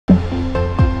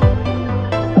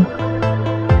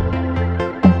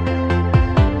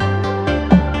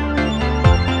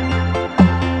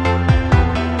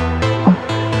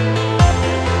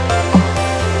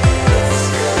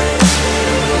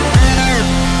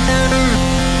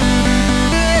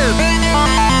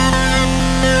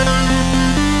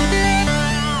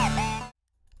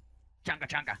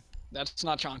It's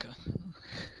not Chanka.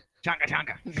 Chanka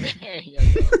Chanka. There you go.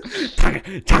 Chanka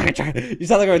Chanka Chanka. You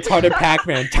sound like a retarded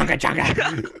Pac-Man. Chanka Chanka.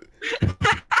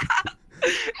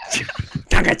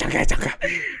 Chanka Chanka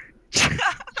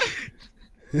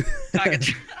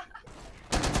Chanka.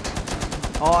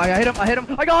 Oh, I hit him! I hit him!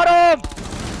 I got him!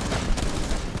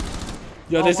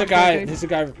 Yo, there's a guy. There's a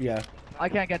guy. Yeah. I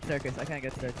can't get staircase. I can't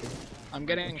get staircase. I'm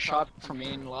getting shot from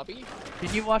main lobby.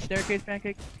 Can you watch staircase,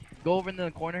 Pancake? Go over in the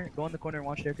corner. Go in the corner and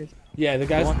watch staircase. Yeah, the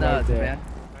guy's Go on right the there. van.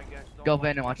 Go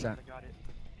van and watch that.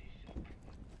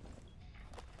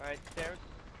 Alright, stairs.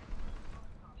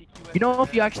 You know,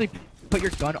 if you actually put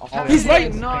your gun all He's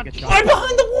right. I'm not- I'm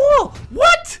behind the wall.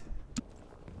 What?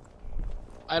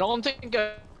 I don't think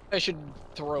I should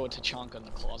throw it to Chanka in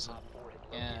the closet.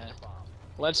 Yeah.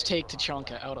 Let's take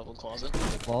Tachanka out of the closet.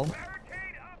 Well.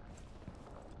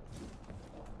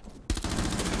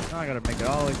 Now I gotta make it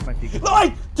all the way to my peak.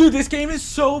 Dude, this game is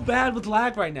so bad with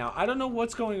lag right now. I don't know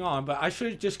what's going on, but I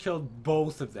should have just killed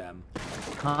both of them.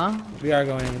 Huh? We are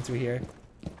going into here.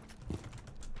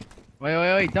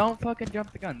 Wait, don't fucking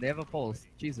jump the gun. They have a pulse.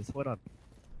 Jesus, what up?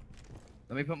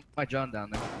 Let me put my John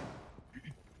down there.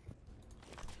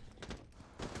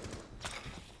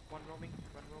 One roaming.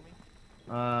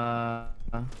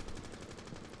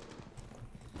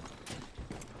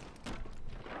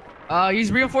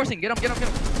 He's reinforcing. Get him.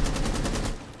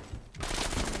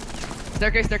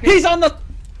 Staircase. He's on the.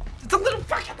 It's a little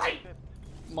fucking light.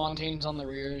 Montaigne's on the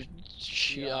rear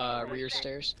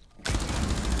stairs.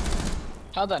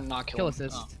 How'd that not kill Kill him?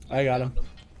 assist. Oh, I got him.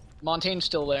 Montaigne's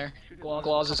still there.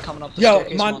 Glaws is coming up the Yo,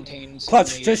 staircase. Montaigne's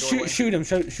Clutch, in the just doorway. shoot him.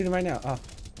 Shoot him right now. Oh.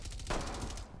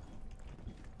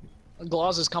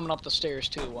 Glaws is coming up the stairs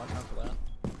too. Watch out for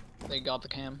that. They got the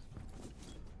cam.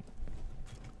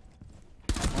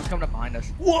 One's coming up behind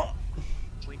us. What?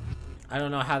 I don't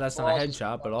know how that's not a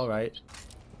headshot, but all right.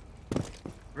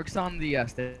 Rook's on the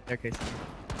staircase.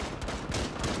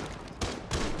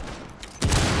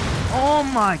 Oh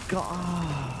my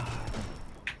god!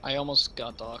 I almost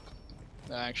got Doc.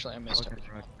 Actually, I missed him.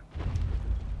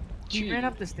 He ran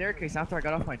up the staircase after I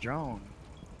got off my drone.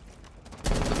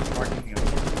 Marking you.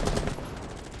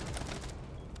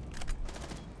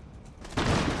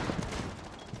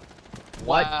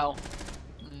 Wow.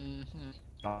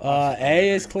 A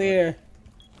is clear.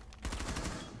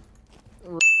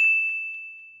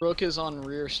 Rook is on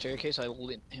rear staircase. I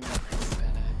lit him up with a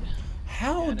bad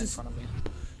How in does? front of me.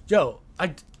 Yo,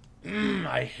 I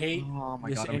hate Oh my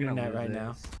this god, I'm gonna internet lose right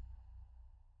now. this.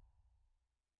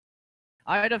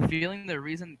 I had a feeling the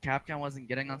reason Capcan wasn't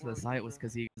getting onto the site was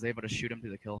because he was able to shoot him through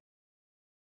the kill.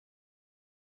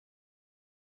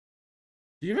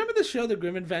 Do you remember the show, The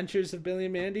Grim Adventures of Billy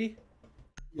and Mandy?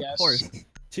 Yes. Of course.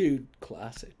 Dude,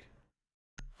 classic.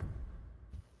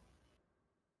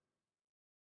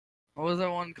 What was that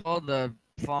one called? The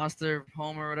Foster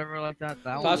Home or whatever like that?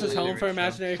 That Foster's was my Home for favorite show.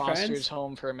 Imaginary Foster's Friends?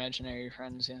 Home for Imaginary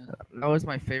Friends, yeah. That was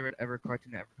my favorite ever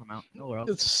cartoon to ever come out in the world.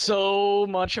 It's so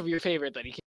much of your favorite that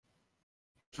he can't.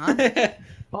 Huh?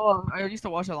 Oh, I used to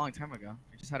watch that a long time ago.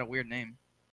 It just had a weird name.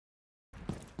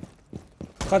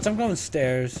 Clutch, I'm going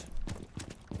stairs.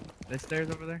 There's stairs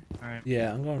over there? Alright.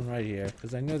 Yeah, I'm going right here,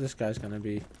 because I know this guy's gonna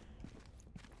be...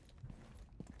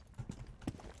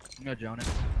 I'm gonna drone it.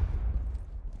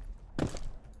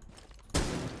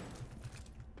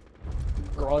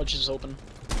 Garage is open.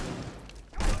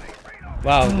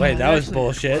 Wow, wait, that was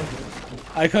bullshit.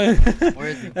 I couldn't... Where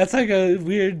is he? That's like a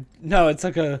weird... No, it's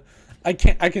like a... I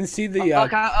can see the...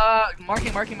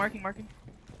 Marking.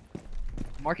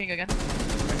 Marking again.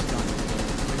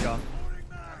 Good job.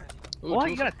 Ooh, What?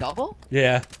 two You got a double?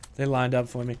 Yeah, they lined up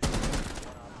for me.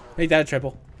 Make that a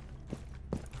triple.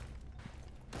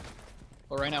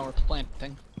 Well, right now we're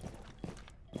planting.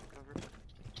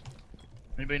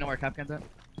 Anybody know where Capcan's at?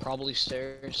 Probably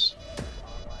stairs.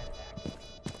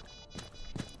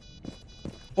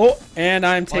 Oh, and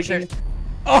I'm taking...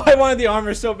 Oh, I wanted the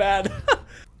armor so bad.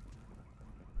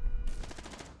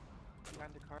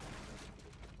 Behind the car.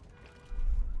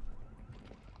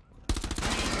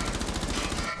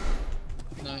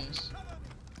 Nice.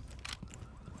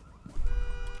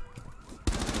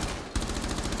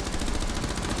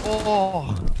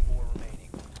 Oh! 4 remaining.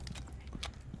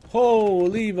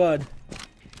 Holy bud.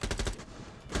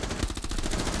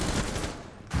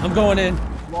 I'm going in.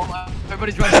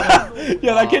 Everybody's rushing.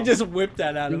 Yeah, that kid just whipped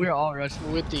that out of We me. were all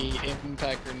rushing. With the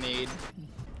impact grenade.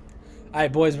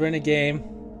 Alright, boys, we're in a game.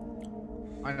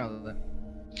 I know that.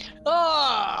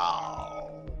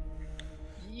 Oh!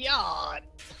 Yacht!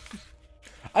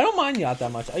 I don't mind Yacht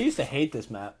that much. I used to hate this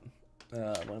map.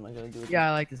 What am I gonna do with it? Yeah,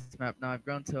 I like this map. Now I've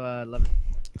grown to love it.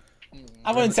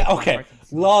 I wouldn't say... Okay,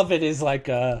 love it is like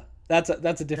a That's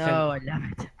a different. No, I love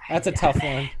it. That's a tough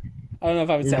one. I don't know if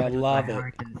I would say I love it.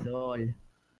 Heart and soul.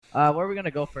 Where are we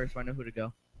gonna go first? I know who to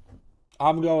go.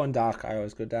 I'm going Doc. I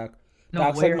always go Doc. No,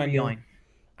 Doc's where like my are we new. going?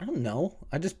 I don't know.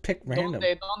 I just pick random.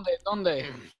 Donde?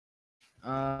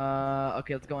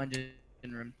 Okay, let's go engine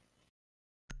room.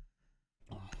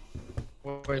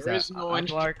 Where is There that? is no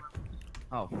engine. Clark?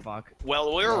 Oh, fuck.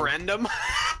 Well, we're random.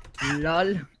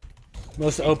 Lol.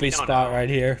 Most OP spot right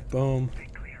here. Boom.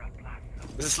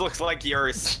 This looks like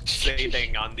you're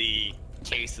sitting on the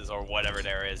cases or whatever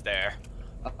there is there.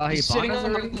 He's sitting Ibana's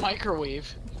on the already?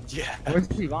 microwave. Yeah. Where's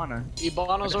Ivana?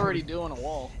 Ibana's already doing a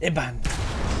wall. Iban.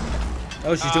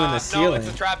 Oh, she's doing the No, ceiling.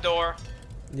 it's a trapdoor.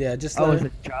 Yeah, just Oh, let it's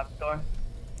her. a trap door?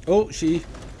 Oh, she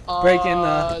breaking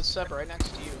the. It's Seb right next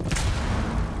to you.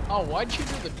 Oh, why'd you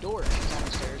do the door? She's on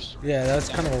the stairs. Yeah, that was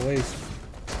kind of a waste.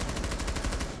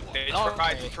 They Oh,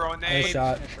 tried okay. to throw a Nice nade.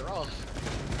 shot. Finish her off.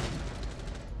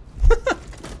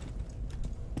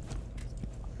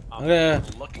 I'm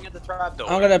looking at the trapdoor.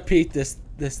 gonna peek this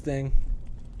thing.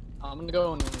 I'm gonna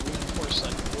go and reinforce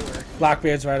that door.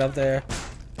 Blackbeard's right up there.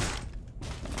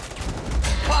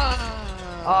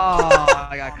 Oh,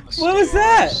 I got. What was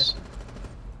that? Stairs.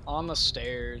 On the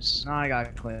stairs. No, I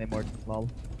got Claymore. Lol.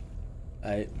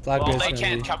 Alright, Well, Blackbeard's they gonna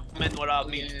can't be. come in without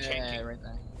me Yeah, changing. right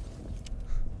there.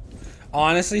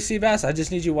 Honestly, Seabass, I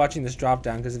just need you watching this drop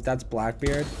down because if that's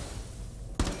Blackbeard.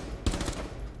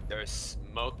 They're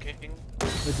smoking.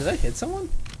 Wait, did I hit someone?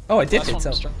 Oh, I did Last hit one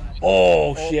was someone. trying-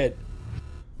 Oh shit!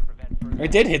 I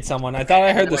did hit someone. I thought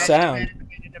I heard the sound.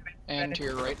 And to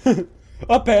your right.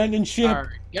 Abandoned ship. Alright,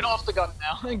 get off the gun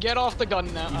now. Get off the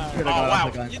gun now. Oh Could've got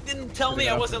off the wow, gun. you didn't tell me Could've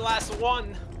I got was the last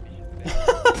one.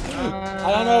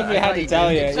 I don't know if we had to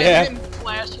tell you. If I Yeah. didn't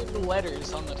flash in the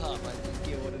letters on the top, I think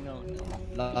you would have known.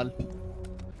 Lol.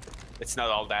 It's not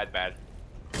all that bad.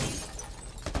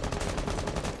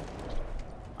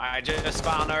 I just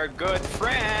found our good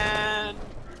friend.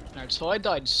 Alright, so I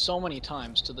died so many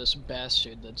times to this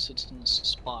bastard that sits in this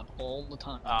spot all the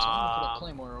time. So I'm gonna put a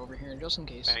claymore over here just in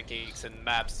case. Pancakes and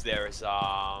maps. There's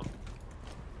Watch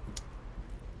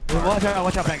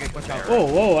out, Pancake, watch out. Oh,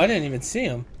 whoa! I didn't even see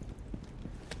him.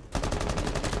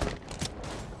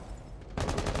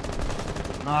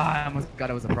 Ah, I almost got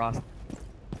it was a frost.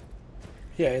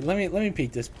 Yeah, let me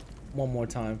peek this one more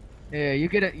time. Yeah, you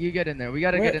get in there. We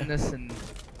gotta Where- get in this and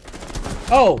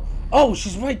Oh,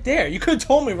 she's right there. You could have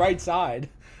told me right side.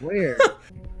 where?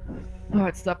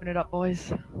 Alright, stepping it up,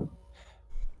 boys.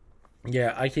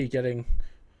 Yeah, I keep getting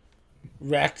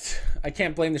wrecked. I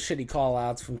can't blame the shitty call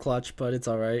outs from Clutch, but it's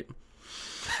alright.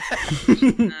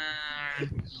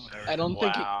 I don't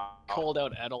think it wow. called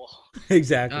out at all.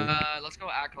 Exactly. Let's go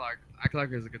Aklark.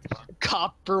 Aklark is a good spot.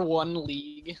 Copper 1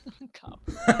 league.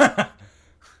 Copper.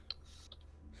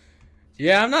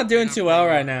 Yeah, I'm not doing too well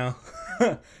right now.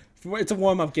 It's a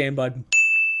warm-up game, bud.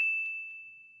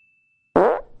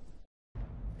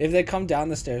 If they come down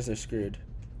the stairs, they're screwed.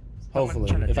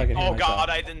 Hopefully, if I can hear Oh myself. god,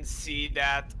 I didn't see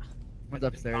that. One's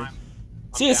upstairs.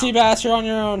 See ya, Seabass. You're on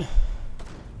your own.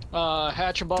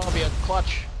 Hatch above you,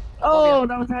 clutch. Oh,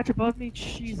 that was hatch above me.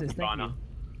 Jesus, thank you.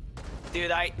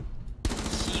 Dude, I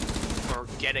keep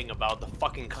forgetting about the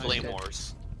fucking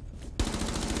claymores.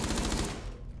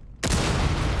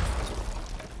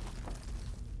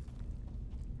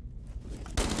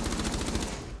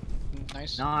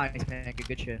 Nice. Nice, Pancake.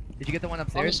 Good shit. Did you get the one On the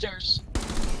upstairs? stairs.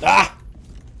 Ah!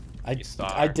 You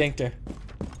saw I her. dinked her.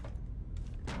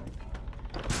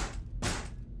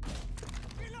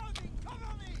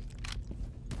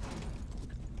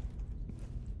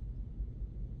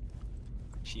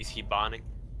 She's hibaning.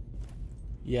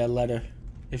 Yeah, let her.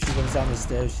 If she comes down the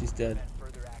stairs, she's dead.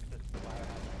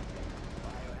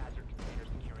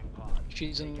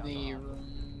 She's in the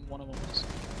room. One of them is.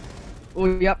 Oh,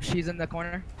 yep, she's in the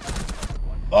corner.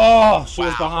 Oh, she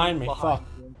was Wow. behind me. Behind Fuck.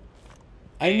 you.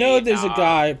 I know Hey, there's a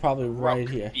guy probably right Rock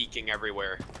here. Peeking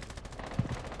everywhere.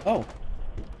 Oh.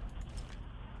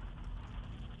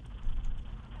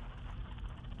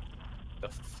 The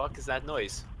fuck is that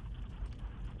noise?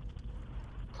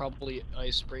 Probably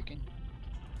ice breaking.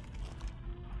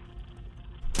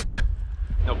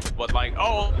 No, but like,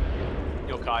 oh!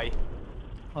 Yokai.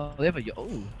 Oh, they have a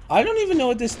oh. I don't even know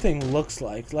what this thing looks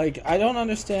like. Like, I don't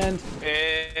understand.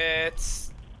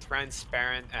 It's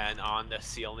transparent and on the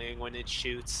ceiling when it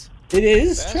shoots. It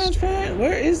is Best. transparent?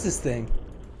 Where is this thing?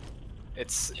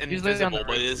 It's Usually on the invisible,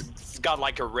 but roof. it's got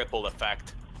like a ripple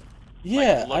effect.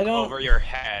 Yeah, Like, look I don't. over your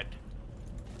head.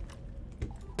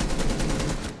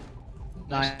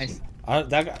 Nice. That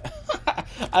guy,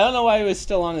 I don't know why he was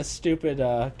still on his stupid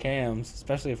cams,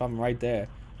 especially if I'm right there.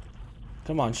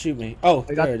 Come on, shoot me. Oh,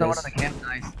 We got there it the one is. on the camp.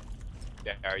 Nice.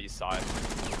 Yeah, you saw it.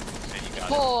 And you got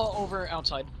Pull over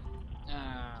outside.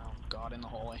 Oh god, in the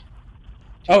hallway.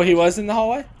 Oh, he was in the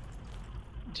hallway?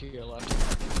 To your left. it.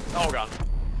 Oh god.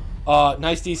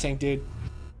 Nice desync, dude.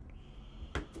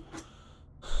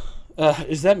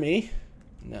 Is that me?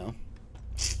 No.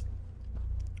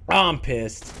 I'm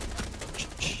pissed.